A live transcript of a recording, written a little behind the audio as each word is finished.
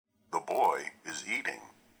is eating.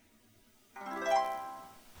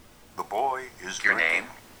 The boy is Your drinking. name?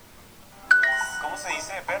 ¿Cómo se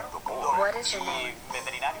dice, perro? The boy. What is your name?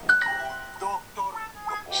 Veterinario. Doctor.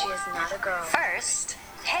 The boy She is not a girl. First,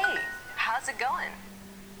 hey, how's it going?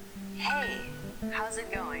 Hey, how's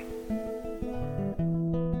it going?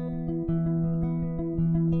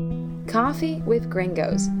 Coffee with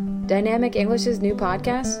Gringos, Dynamic English's new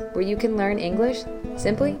podcast where you can learn English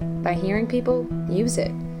simply by hearing people use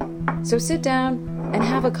it. So sit down and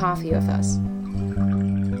have a coffee with us.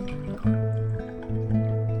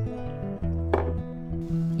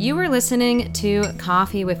 You are listening to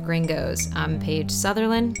Coffee with Gringos. I'm Paige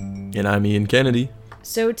Sutherland. And I'm Ian Kennedy.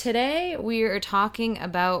 So today we are talking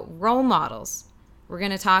about role models. We're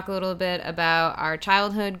going to talk a little bit about our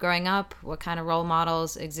childhood growing up, what kind of role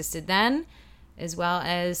models existed then, as well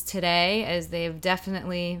as today, as they've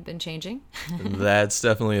definitely been changing. That's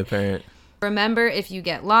definitely apparent. Remember, if you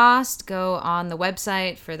get lost, go on the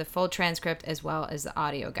website for the full transcript as well as the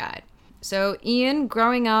audio guide. So, Ian,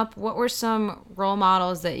 growing up, what were some role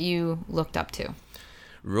models that you looked up to?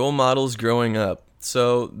 Role models growing up.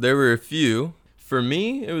 So there were a few. For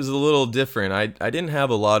me, it was a little different. I didn't have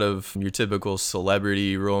a lot of your typical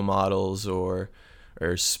celebrity role models or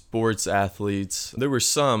sports athletes. There were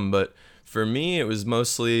some, but for me, it was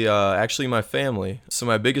mostly actually my family. So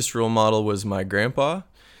my biggest role model was my grandpa.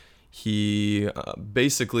 He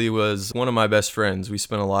basically was one of my best friends. We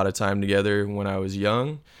spent a lot of time together when I was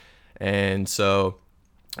young. And so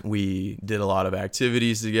we did a lot of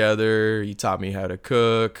activities together. He taught me how to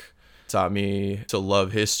cook, taught me to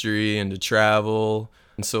love history and to travel.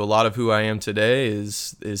 And so a lot of who I am today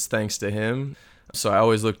is thanks to him. So I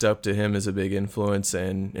always looked up to him as a big influence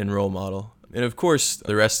and role model. And of course,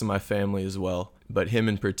 the rest of my family as well, but him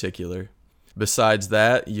in particular. Besides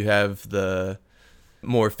that, you have the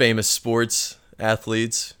more famous sports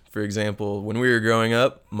athletes. For example, when we were growing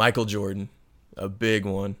up, Michael Jordan, a big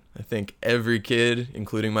one. I think every kid,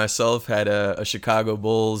 including myself, had a Chicago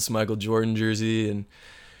Bulls Michael Jordan jersey and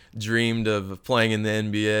dreamed of playing in the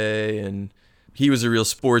NBA. And he was a real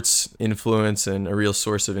sports influence and a real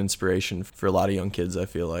source of inspiration for a lot of young kids, I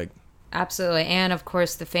feel like. Absolutely. And, of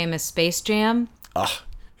course, the famous Space Jam.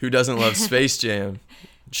 Who doesn't love Space Jam?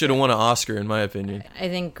 Should have won an Oscar, in my opinion. I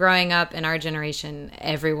think growing up in our generation,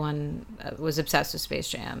 everyone was obsessed with Space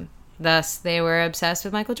Jam. Thus, they were obsessed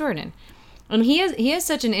with Michael Jordan. And he has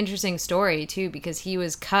such an interesting story, too, because he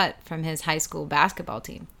was cut from his high school basketball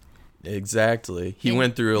team. Exactly. He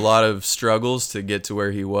went through a lot of struggles to get to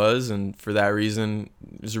where he was, and for that reason,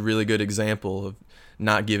 it was a really good example of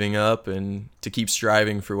not giving up and to keep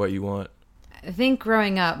striving for what you want. I think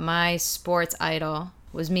growing up, my sports idol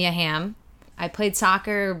was Mia Hamm. I played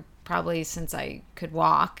soccer probably since I could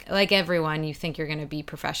walk. Like everyone, you think you're going to be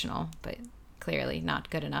professional, but clearly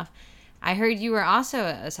not good enough. I heard you were also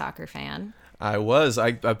a soccer fan. I was.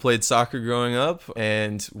 I played soccer growing up,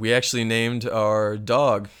 and we actually named our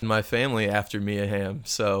dog in my family after Mia Hamm.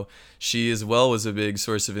 So she as well was a big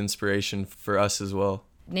source of inspiration for us as well.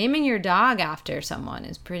 Naming your dog after someone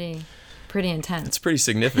is pretty intense. It's pretty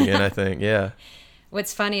significant, I think, yeah.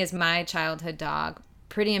 What's funny is my childhood dog,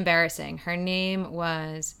 pretty embarrassing. Her name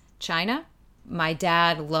was China. My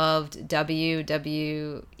dad loved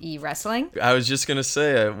WWE wrestling. I was just going to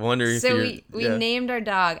say, I wonder if So we named our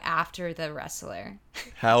dog after the wrestler.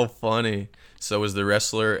 How funny. So was the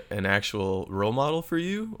wrestler an actual role model for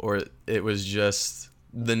you, or it was just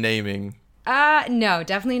the naming? No,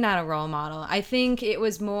 definitely not a role model. I think it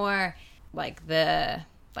was more like a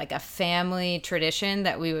family tradition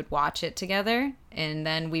that we would watch it together, and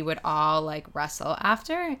then we would all like wrestle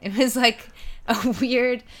after. It was like a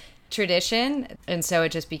weird tradition, and so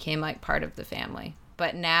it just became like part of the family.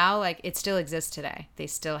 But now, like, it still exists today. They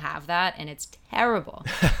still have that, and it's terrible.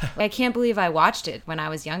 I can't believe I watched it when I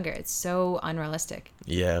was younger. It's so unrealistic.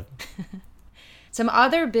 Yeah. Some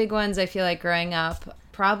other big ones I feel like growing up,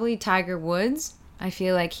 probably Tiger Woods. I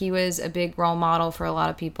feel like he was a big role model for a lot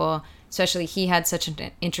of people, especially he had such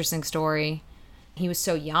an interesting story. He was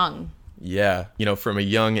so young. Yeah. From a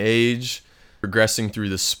young age, progressing through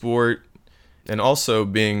the sport, and also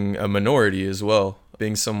being a minority as well,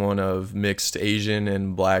 being someone of mixed Asian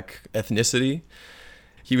and Black ethnicity.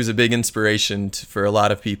 He was a big inspiration for a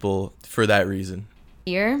lot of people for that reason.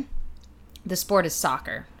 Here, the sport is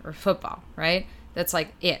soccer or football, right? That's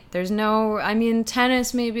like it. There's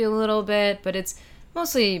tennis maybe a little bit, but it's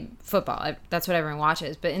mostly football. That's what everyone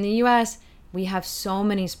watches. But in the U.S., we have so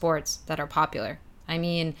many sports that are popular.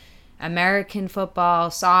 American football,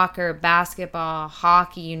 soccer, basketball,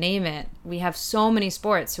 hockey, you name it. We have so many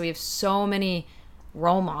sports, so we have so many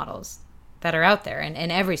role models that are out there in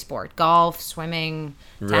every sport. Golf, swimming,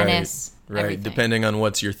 tennis. Right, everything. depending on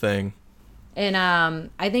what's your thing. And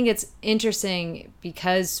I think it's interesting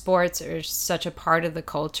because sports are such a part of the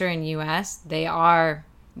culture in U.S. They are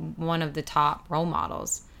one of the top role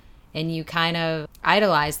models, and you kind of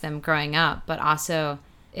idolize them growing up, but also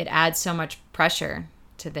it adds so much pressure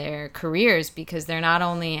to their careers because they're not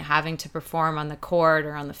only having to perform on the court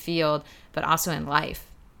or on the field, but also in life.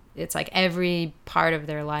 It's like every part of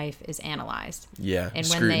their life is analyzed. Yeah, And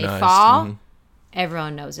when they scrutinized. fall,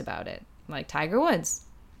 everyone knows about it. Like Tiger Woods.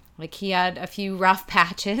 Like he had a few rough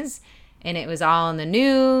patches and it was all in the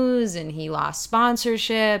news and he lost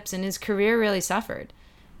sponsorships and his career really suffered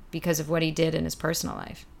because of what he did in his personal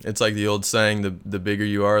life. It's like the old saying, the bigger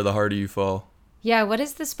you are, the harder you fall. Yeah, what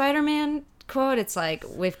is the Spider-Man quote? It's like,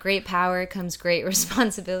 with great power comes great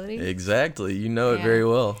responsibility. Exactly. You know it Yeah. very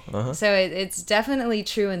well. Uh-huh. So it's definitely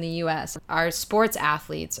true in the U.S. Our sports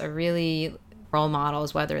athletes are really role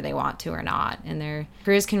models, whether they want to or not. And their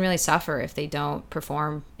careers can really suffer if they don't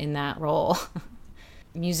perform in that role.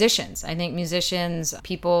 Musicians. I think musicians,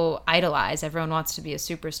 people idolize. Everyone wants to be a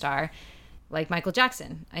superstar. Like Michael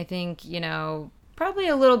Jackson. I think, probably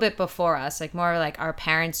a little bit before us, like more like our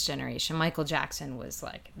parents' generation, Michael Jackson was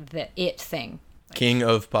like the it thing. King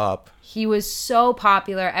of pop. He was so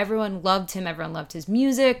popular. Everyone loved him. Everyone loved his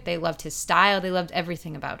music. They loved his style. They loved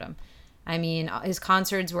everything about him. I mean, his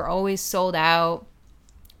concerts were always sold out.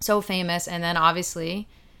 So famous. And then obviously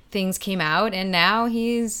things came out and now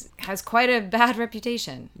has quite a bad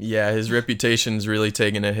reputation. Yeah, his reputation's really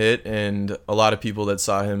taken a hit, and a lot of people that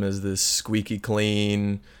saw him as this squeaky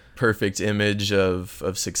clean, perfect image of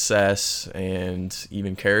success and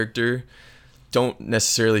even character don't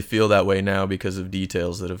necessarily feel that way now because of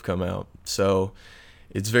details that have come out. So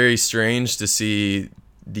it's very strange to see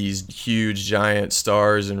these huge giant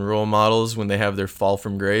stars and role models when they have their fall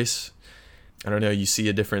from grace. I don't know, you see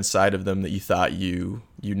a different side of them that you thought you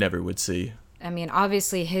never would see. I mean,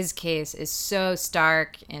 obviously his case is so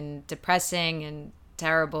stark and depressing and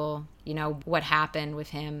terrible, what happened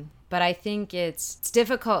with him. But I think it's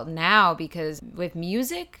difficult now because with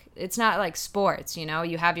music, it's not like sports,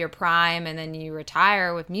 you have your prime and then you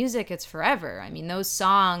retire. With music, it's forever. I mean, those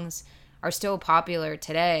songs are still popular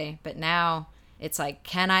today, but now it's like,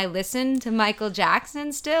 can I listen to Michael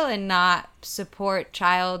Jackson still and not support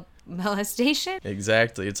child molestation?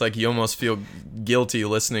 Exactly. It's like you almost feel guilty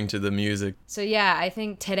listening to the music. So yeah, I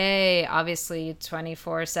think today, obviously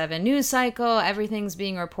 24/7 news cycle, everything's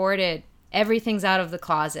being reported. Everything's out of the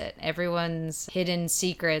closet. Everyone's hidden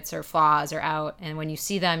secrets or flaws are out. And when you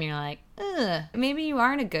see them, you're like, ugh, maybe you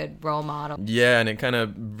aren't a good role model. Yeah, and it kind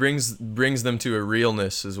of brings them to a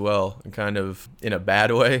realness as well. And kind of, in a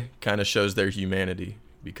bad way, kind of shows their humanity.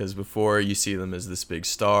 Because before you see them as this big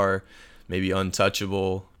star, maybe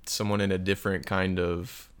untouchable, someone in a different kind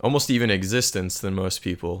of, almost even existence than most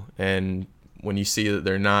people. And when you see that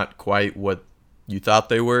they're not quite what you thought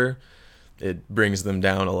they were, it brings them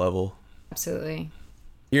down a level. Absolutely.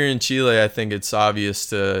 Here in Chile, I think it's obvious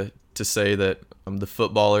to say that the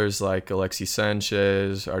footballers like Alexis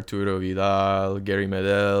Sanchez, Arturo Vidal, Gary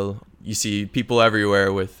Medel, you see people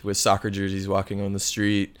everywhere with soccer jerseys walking on the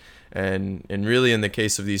street. And really in the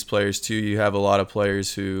case of these players too, you have a lot of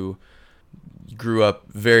players who grew up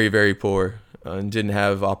very, very poor and didn't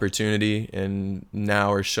have opportunity, and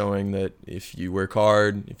now are showing that if you work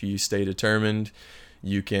hard, if you stay determined,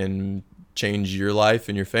 you can change your life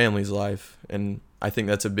and your family's life. And I think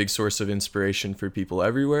that's a big source of inspiration for people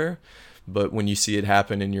everywhere. But when you see it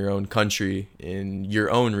happen in your own country, in your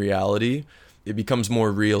own reality, it becomes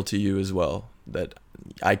more real to you as well, that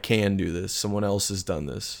I can do this. Someone else has done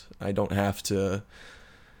this. I don't have to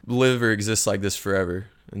live or exist like this forever.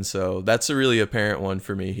 And so that's a really apparent one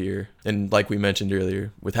for me here. And like we mentioned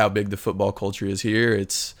earlier, with how big the football culture is here,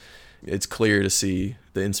 it's clear to see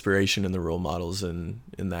the inspiration and the role models in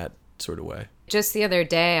that sort of way. Just the other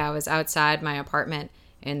day, I was outside my apartment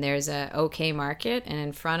and there's a OK Market, and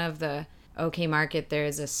in front of the OK Market,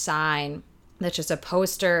 there's a sign that's just a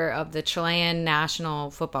poster of the Chilean national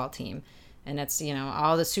football team. And it's,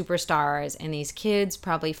 all the superstars, and these kids,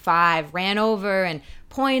 probably 5, ran over and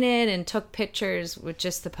pointed and took pictures with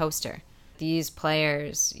just the poster. These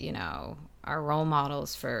players, are role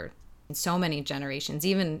models for so many generations,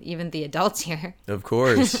 even the adults here. Of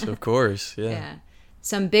course, of course, yeah. Yeah.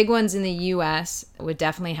 Some big ones in the U.S. would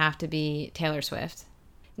definitely have to be Taylor Swift.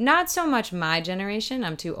 Not so much my generation,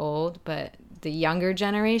 I'm too old, but the younger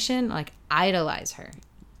generation, idolize her.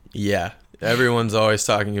 Yeah, everyone's always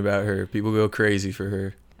talking about her. People go crazy for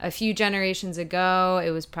her. A few generations ago, it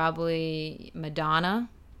was probably Madonna.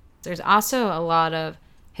 There's also a lot of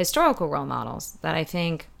historical role models that I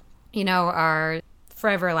think, are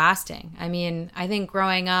forever lasting. I mean, I think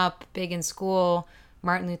growing up big in school,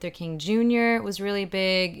 Martin Luther King Jr. was really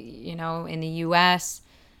big, you know, in the US.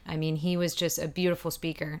 I mean, he was just a beautiful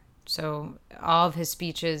speaker. So all of his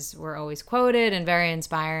speeches were always quoted and very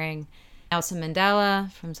inspiring. Nelson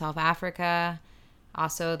Mandela from South Africa,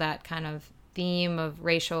 also that kind of theme of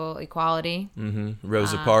racial equality.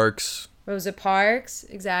 Rosa Parks. Rosa Parks,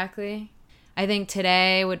 exactly. I think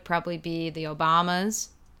today would probably be the Obamas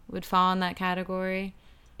would fall in that category.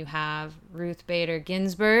 You have Ruth Bader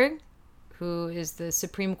Ginsburg, who is the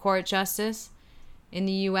Supreme Court Justice in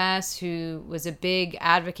the U.S., who was a big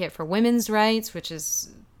advocate for women's rights, which is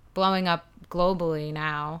blowing up globally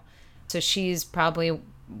now. So she's probably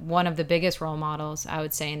one of the biggest role models, I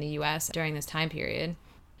would say, in the U.S. during this time period.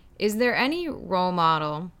 Is there any role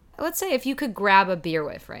model, let's say if you could grab a beer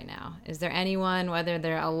with right now, is there anyone, whether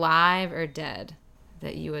they're alive or dead,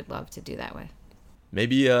 that you would love to do that with?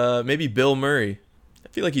 Maybe Bill Murray. I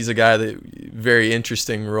feel like he's a guy that very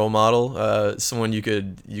interesting role model. Someone you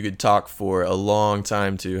could talk for a long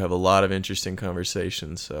time to, have a lot of interesting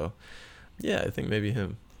conversations. So, yeah, I think maybe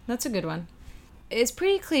him. That's a good one. It's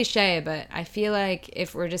pretty cliche, but I feel like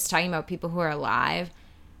if we're just talking about people who are alive,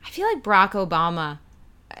 I feel like Barack Obama,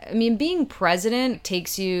 I mean, being president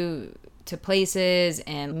takes you to places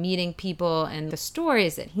and meeting people, and the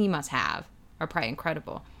stories that he must have are probably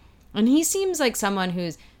incredible. And he seems like someone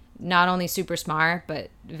who's not only super smart, but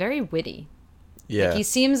very witty. Yeah. Like, he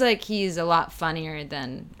seems like he's a lot funnier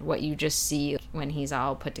than what you just see when he's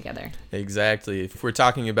all put together. Exactly. If we're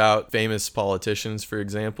talking about famous politicians, for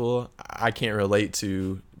example, I can't relate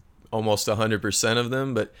to almost 100% of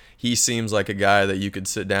them, but he seems like a guy that you could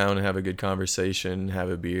sit down and have a good conversation, have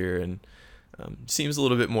a beer, and seems a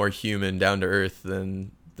little bit more human, down to earth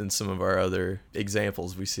than some of our other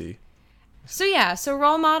examples we see. So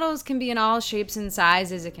role models can be in all shapes and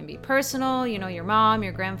sizes. It can be personal, you know, your mom,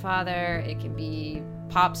 your grandfather. It can be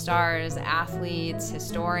pop stars, athletes,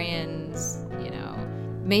 historians, you know.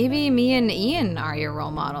 Maybe me and Ian are your role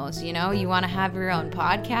models, you know. You want to have your own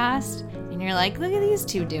podcast, and you're like, look at these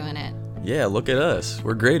two doing it. Yeah, look at us.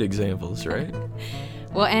 We're great examples, right?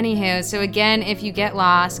 Well, anywho, so again, if you get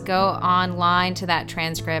lost, go online to that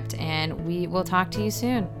transcript, and we will talk to you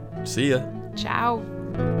soon. See ya. Ciao.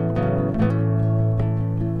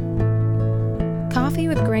 Coffee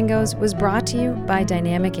with Gringos was brought to you by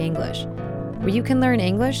Dynamic English, where you can learn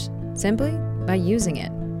English simply by using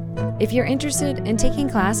it. If you're interested in taking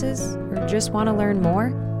classes or just want to learn more,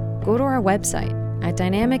 go to our website at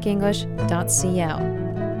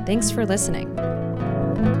dynamicenglish.cl. Thanks for listening.